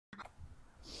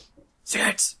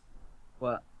Sirens!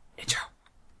 What? Intro.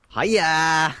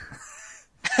 Hiya!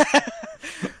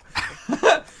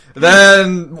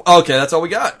 Then, okay, that's all we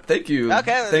got. Thank you.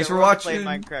 Okay, thanks for watching.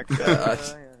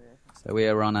 PlayMindCrack. So we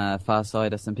are on a far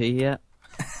side SMP here.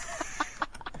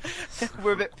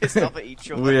 We're a bit pissed off at each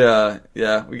other.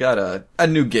 We got a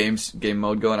new game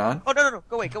mode going on. Oh no!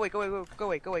 Go away!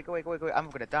 I'm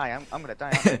gonna die. I'm gonna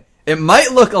die. It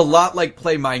might look a lot like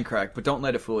PlayMindCrack, but don't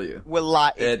let it fool you. We're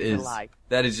lie. It is.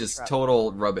 That is just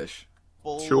total rubbish.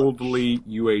 Chorley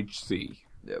UHC.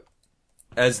 Yep.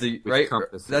 As the right.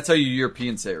 Compass. That's how you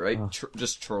Europeans say it, right?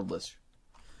 Just chorless.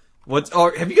 What's?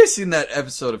 Oh, have you guys seen that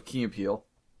episode of Key and Peele?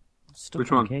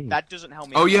 Which one? That doesn't help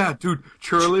me. Oh yeah, dude,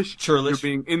 churlish. Churlish. You're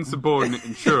being insubordinate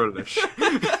and churlish.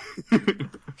 Again.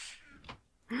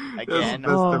 That's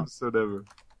the best episode ever.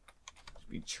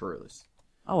 Be churlish.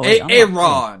 Oh, Hey,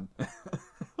 Aaron.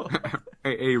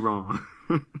 Hey, Aaron.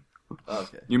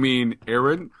 Okay. You mean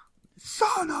Aaron?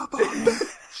 Son of a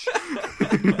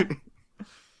bitch.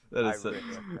 That I is so, really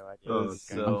have no idea. that is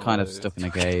so I'm kind of hilarious. stuck in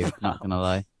a cave, not gonna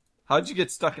lie. How'd you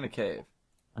get stuck in a cave?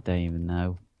 I don't even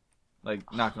know.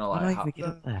 Like, not gonna How lie. do I even get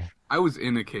up there? I was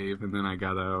in a cave and then I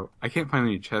got out. I can't find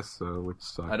any chests though, which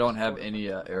sucks. I don't have any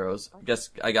arrows. I guess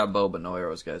I got a bow, but no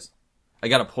arrows, guys. I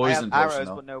got a I have poison potion, arrows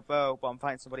though. but no bow. But I'm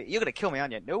fighting somebody. You're gonna kill me,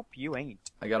 aren't you? Nope, you ain't.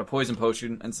 I got a poison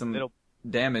potion and some Little-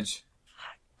 damage.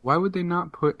 Why would they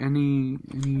not put any?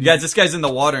 Guys, this guy's in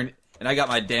the water, and I got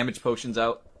my damage potions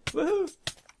out. Woohoo!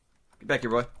 Get back here,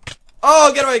 boy.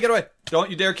 Oh, get away, get away! Don't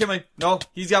you dare kill me. No,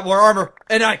 he's got more armor,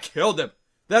 and I killed him.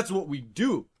 That's what we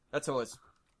do. That's how us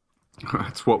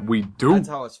That's what we do. That's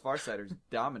how us Farsighters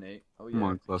dominate. Oh, yeah. Come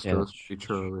on, Cluster. Yeah, Let's be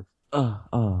churlish.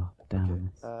 Oh,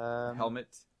 damn. Helmet.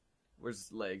 Where's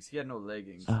his legs? He had no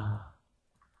leggings.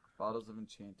 Bottles of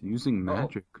enchanting. Using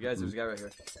magic. Oh, guys, there's a guy right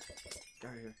here. Guy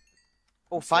right here.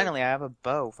 Oh, finally, I have a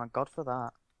bow. Thank God for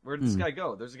that. Where did this guy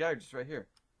go? There's a guy just right here.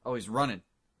 Oh, he's running.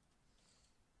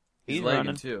 He's lagging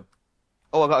running. too.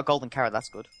 Oh, I got a golden carrot. That's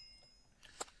good.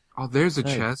 Oh, there's a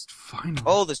Hey. chest. Finally.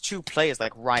 Oh, there's two players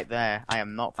like right there. I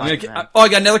am not I'm gonna fighting them. oh, I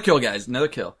got another kill, guys. Another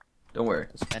kill. Don't worry.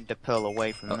 Send the pearl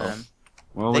away from them.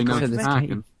 Well, they we know come it's to this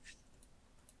hacking.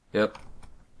 Yep.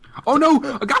 Oh no!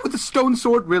 A guy with a stone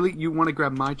sword. Really? You want to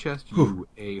grab my chest? You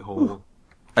a-hole.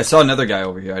 I saw another guy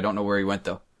over here. I don't know where he went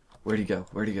though. Where'd he go?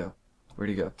 Where'd he go? Where'd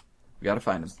he go? We gotta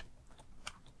find him.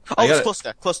 Oh, got it's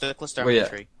it. cluster. Where I'm you in the at?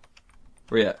 tree.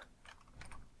 Where you at?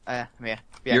 I'm here.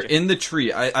 You're in the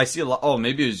tree. I see a lot. Oh,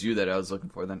 maybe it was you that I was looking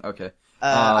for then. Okay.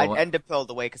 I what- end up pearled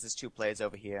away because there's two players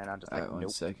over here, and I'm just like, Alright, one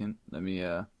nope. second. Let me,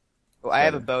 Oh, I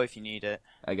have a okay. bow if you need it.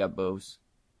 I got bows.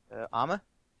 Armor?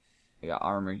 I got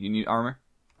armor. You need armor?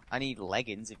 I need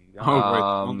leggings if you got. Oh,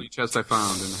 right. Only chest I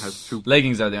found, and it has two.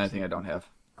 Leggings are the only thing I don't have.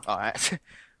 Alright.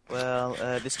 Well,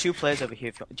 there's two players over here.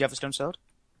 If you... Do you have a stone sword?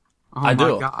 Oh I my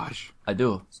do. gosh. I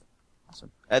do.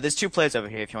 Awesome. There's two players over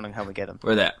here if you want to help me get them.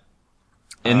 Where that?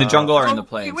 In the jungle or in the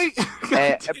plains? Wait.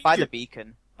 By the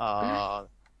beacon. By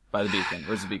the beacon.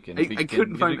 Where's the beacon? I Beacon,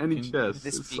 couldn't find any beacon. chests.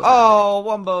 This It beacon. sucks. Oh,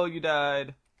 Wumbo, you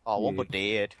died. Oh, one more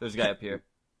dead. There's a guy up here.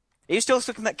 Are you still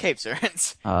stuck in that cave,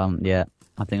 Sirens? Yeah.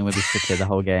 I think I'm gonna be stuck here the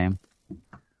whole game.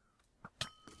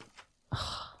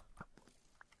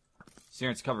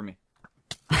 Sirens, cover me.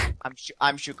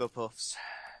 I'm Sugar Puffs.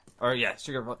 Or yeah,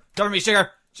 sugar. Cover me,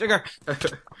 sugar. Sugar.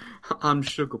 I'm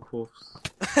Sugar Puffs.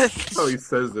 That's how he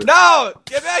says it. No!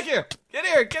 Get back here! Get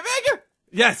here! Get back here!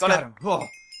 Yes, Got got it. him. Oh,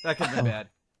 that could have been bad.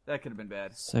 That could have been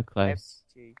bad. So close.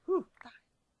 Whew.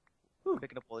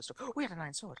 Picking up all this stuff. Oh, we had an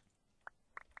iron sword.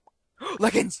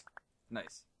 Leggings!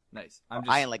 Nice, nice. I'm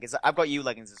just. Iron leggings. I've got you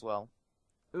leggings as well.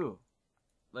 Ooh,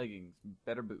 leggings,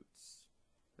 better boots.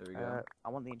 There we go. I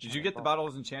want the. Did you get the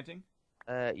bottles enchanting?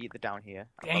 They're down here.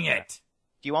 Dang it!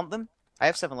 Do you want them? I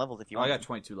have 7 levels if you Oh, I want got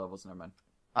 22 levels. Never mind.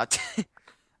 them.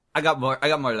 I got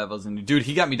more levels than you. Dude,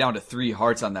 he got me down to 3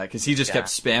 hearts on that because he just Yeah. kept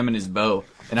spamming his bow,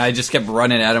 and I just kept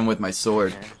running at him with my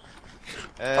sword.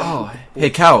 Oh, hey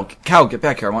cow, get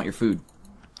back here! I want your food.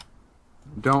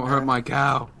 Don't hurt my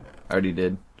cow. I already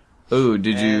did. Ooh,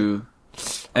 did you?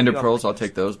 Ender pearls. I'll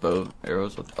take those. Bow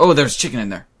arrows. Oh, there's chicken in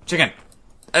there. Chicken.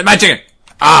 My chicken.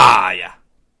 Ah, yeah.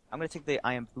 I'm gonna take the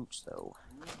iron boots though.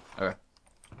 Okay.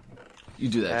 You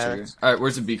do that, Sugar. it's- All right,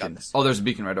 where's the beacon? this. Oh, there's a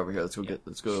beacon right over here. Let's go get.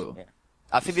 Let's go. Yeah.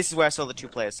 I think this is where I saw the 2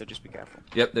 players, so just be careful.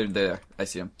 Yep, they're there. I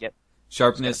see them. Yep.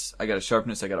 Sharpness. I got a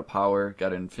sharpness. I got a power.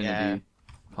 Got an infinity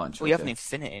punch. Oh, you have an okay.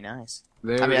 infinity. Nice.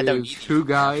 There I mean, I don't is need 2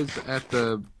 guys at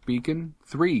the beacon.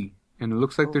 3. And it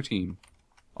looks like their team.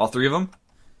 All 3 of them.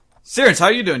 Sirens, how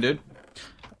you doing, dude?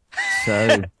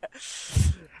 So,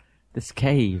 this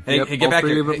cave. Hey, Yep, hey, get all back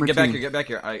 3 here. of them Hey, are get back team. here. Get back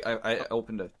here. I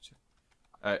opened a.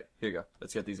 Alright, here you go.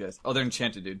 Let's get these guys. Oh, they're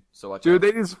enchanted, dude. So watch Dude, out.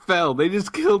 they just fell. They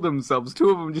just killed themselves. 2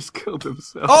 of them just killed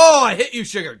themselves. Oh, I hit you,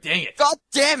 Sugar. Dang it. God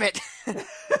damn it!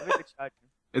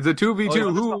 It's a 2v2.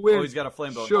 Oh, Who Oh, wins? he's got a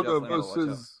flame bow. Sugar Watch out.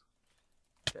 versus...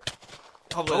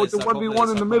 Hopefully Oh, they it's a suck.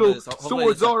 1v1 in the middle.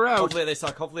 Swords are out. Hopefully they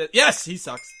suck. Hopefully... Yes, he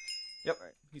sucks. Yep,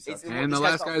 he sucks. It's- And the This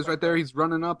guy's last not guy's right there. He's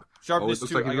running up. Sharpness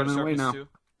looks 2. like he's I got running away sharpness now. 2.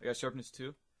 I got sharpness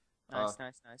 2. Nice,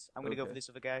 nice. I'm gonna go okay. for this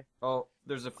other guy. Oh,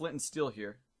 there's a flint and steel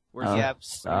here. Where's Oh, he? Yeah.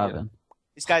 starving.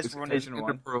 This guy's This running is Station Ender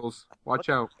one. Pearls. Watch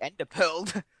out. Ender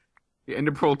pearled. The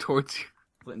Ender Pearl towards you.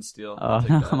 Flint and steel. Oh, I'll take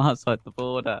no, that. I'm outside the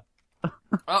border.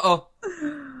 Uh-oh.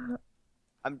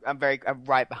 I'm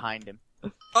right behind him.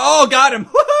 Oh, got him!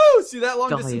 Woohoo! See that long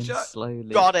Dying distance shot? slowly.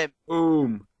 Got him.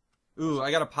 Boom. Ooh,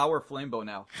 I got a power flame bow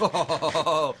now.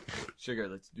 Oh, Sugar,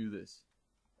 let's do this.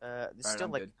 There's Alright, still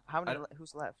I'm like good. how many? I don't-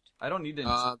 Who's left? I don't need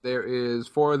to. There is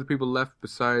 4 other people left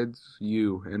besides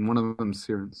you, and one of them's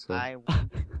Siren. So. I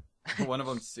One of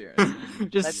them's serious.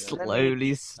 Just Let's-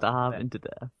 slowly starving to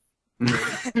death.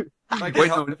 If I can Wait,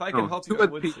 help, no, if I can no, help 2 you, I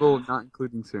other would. people, not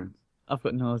including Siren. I've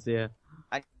got nausea.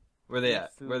 Where they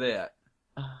at? Where they at?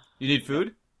 You need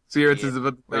food? Siren Yeah. is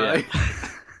about to Where you die.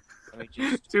 let me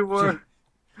just 2 more.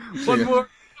 Sugar. 1 more.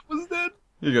 Was dead.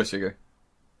 Here you go, Sugar.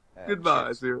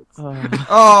 Goodbye, cheers. Siren.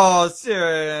 Oh, Oh,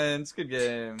 Sirens! Good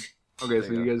game. Okay, There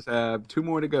so you you guys have 2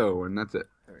 more to go, and that's it.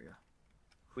 There we go.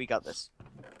 We got this.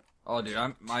 Oh, dude,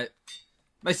 my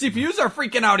CPUs are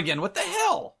freaking out again. What the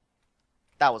hell?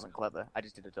 That wasn't clever. I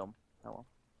just did a dumb. Oh well.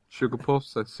 Sugar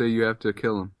Pulse, I say you have to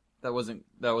kill him. That wasn't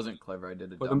clever. I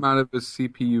did it. Put Dumb. him out of his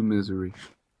CPU misery.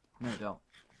 No, don't.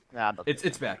 Nah, I'm not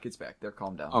It's back. It's back. They're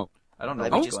calmed down. Oh. I don't know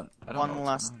Let me what's just going. I don't know one what's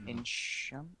last going on.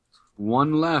 enchant.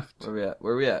 1 left. Where we at?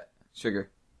 Where we at? Sugar.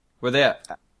 Where they at?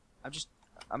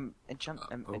 I'm enchant.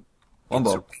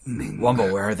 Wumbo.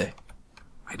 Wumbo, where are they?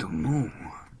 I don't know.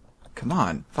 Come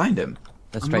on, find him.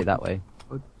 let's straight that way.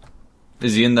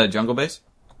 Is he in the jungle base?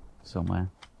 Somewhere.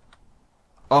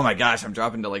 Oh my gosh, I'm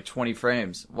dropping to like 20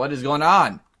 frames. What is going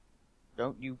on?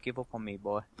 Don't you give up on me,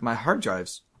 boy. My hard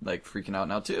drive's like freaking out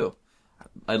now too.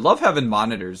 I love having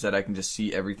monitors that I can just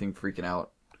see everything freaking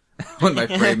out when my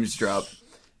frames drop.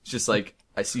 It's just like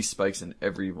I see spikes in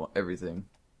everything.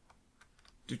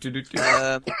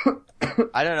 I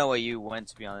don't know where you went,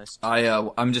 to be honest.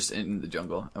 I'm just in the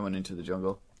jungle. I went into the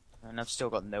jungle. And I've still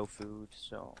got no food,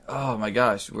 so... Oh my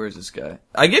gosh, where's this guy?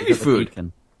 I gave you Got the food.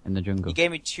 beacon in the jungle. He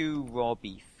gave me 2 raw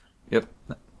beef. Yep,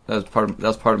 that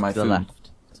was part of my To the food.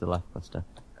 left. To the left, Buster.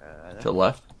 To the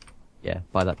left. Yeah,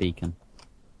 by that beacon.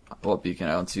 What beacon?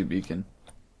 I don't see a beacon.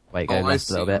 Wait, go Oh, I left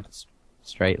a little see. bit.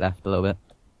 Straight left a little bit.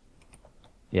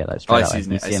 Yeah, like Oh, straight I that see way. his Can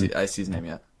name. you I see him? see. I see his name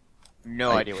yet.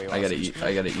 No idea where you are. I gotta eat.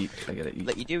 I gotta eat. I gotta eat.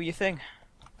 Let you do your thing.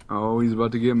 Oh, he's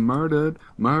about to get murdered.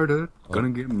 Gonna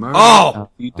get murdered. Oh!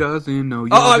 He doesn't know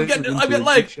you're Oh, I'm there getting until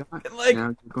leg. you shot. Getting leg. Now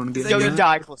you're gonna get Yo, you Yo, murdered.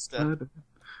 die, Cluster.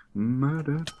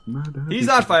 Murdered. He's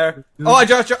on fire. Oh, I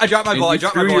dropped my bow. I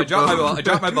dropped my bow. I dropped my bow. I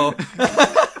dropped my bow.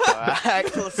 Alright,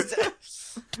 Cluster.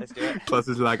 Let's do it. Plus,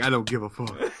 it's like, I don't give a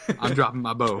fuck. I'm dropping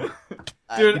my bow. Dude,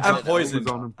 You I'm don't know. poisoned.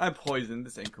 on him. I'm poisoned.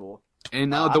 This ain't cool. And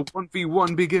now the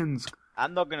 1v1 begins.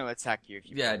 I'm not gonna attack you if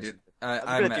you Yeah, poison. dude. I'm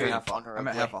I'm gonna at do it half. I'm honorably.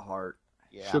 at half a heart.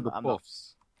 Yeah, Sugar I'm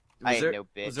Puffs. I ain't there, no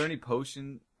bitch. Was there any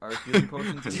potion or healing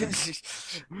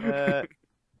potions? In there?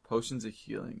 Potions of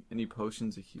healing. Any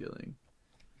potions of healing?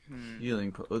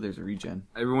 Healing. Oh, there's a regen.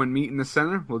 Everyone meet in the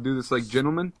center. We'll do this like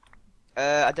gentlemen.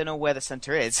 I don't know where the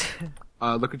center is.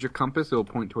 Look at your compass. It'll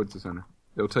point towards the center.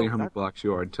 It'll tell you how many blocks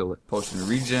you are until it. Potion of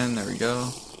regen. There we go.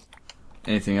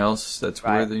 Anything else that's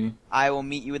Right. worthy? I will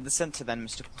meet you in the center then,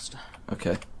 Mr. Cluster.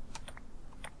 Okay.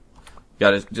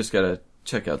 Just gotta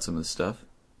check out some of the stuff.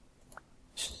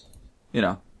 You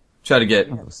know, try to get.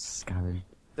 Oh, scary.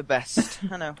 The best.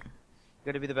 I know.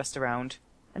 Gotta be the best around.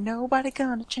 And nobody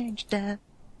gonna change that.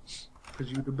 Cause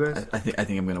you the best. I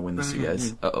think I'm gonna win this, you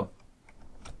guys. Uh-oh.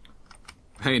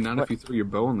 Hey, not if you throw your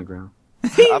bow on the ground.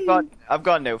 I've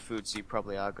got no food, so you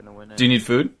probably are gonna win it. Do you need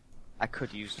food? I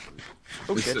could use food.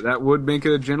 Oh shit. That would make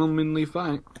it a gentlemanly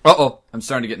fight. Uh-oh. I'm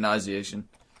starting to get nauseation.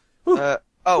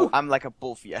 I'm like a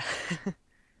wolf, yeah.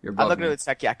 You're I'm above not gonna me.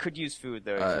 attack you. I could use food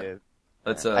though. Alright. If,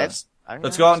 Let's I don't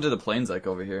let's know. go out into the plains like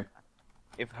over here.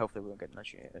 If hopefully we won't get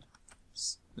initiated.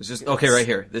 It's just okay right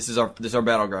here. This is our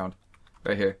battleground.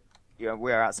 Right here. Yeah,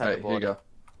 we are outside Alright, the here you border. go.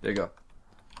 There you go.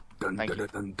 Dun, Thank dun, you.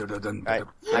 dun, dun, dun, dun, Right.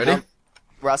 dun. Ready?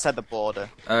 We're outside the border.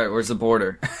 Alright, where's the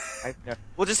border? Yeah.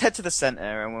 We'll just head to the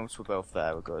center, and once we're both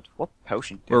there, we're good. What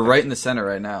potion? We're right in the center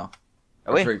right now.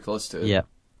 Are We're we? pretty close to it. Yep.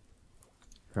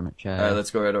 Pretty much. Alright,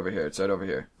 let's go right over here. It's right over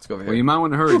here. Let's go over Well, here. you might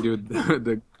want to hurry, dude.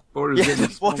 The border's Yeah, getting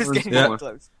the border's smaller and getting Yeah. more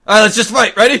close. Alright, let's just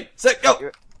fight. Ready? Set, go!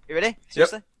 You ready?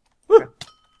 Seriously? Woo.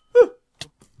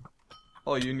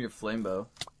 Oh, you and your flame bow.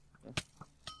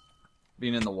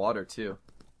 Being in the water too.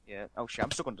 Yeah. Oh shit,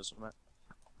 I'm stuck under something.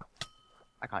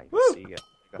 I can't even Woo! see it.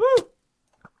 Woo!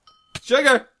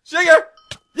 Sugar! Sugar!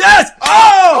 Yes!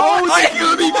 Oh! Oh, they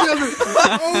killed each other!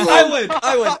 Oh.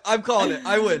 I win! I'm calling it.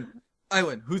 I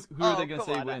win. Who are they gonna come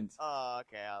say on, wins? Oh,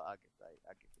 okay, I'll give that.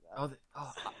 I'll give you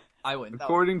that. I win.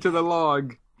 According to the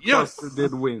log, Yes! Buster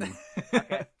did win.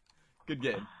 Okay. Good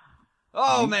game.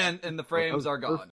 Oh man, and the frames are gone.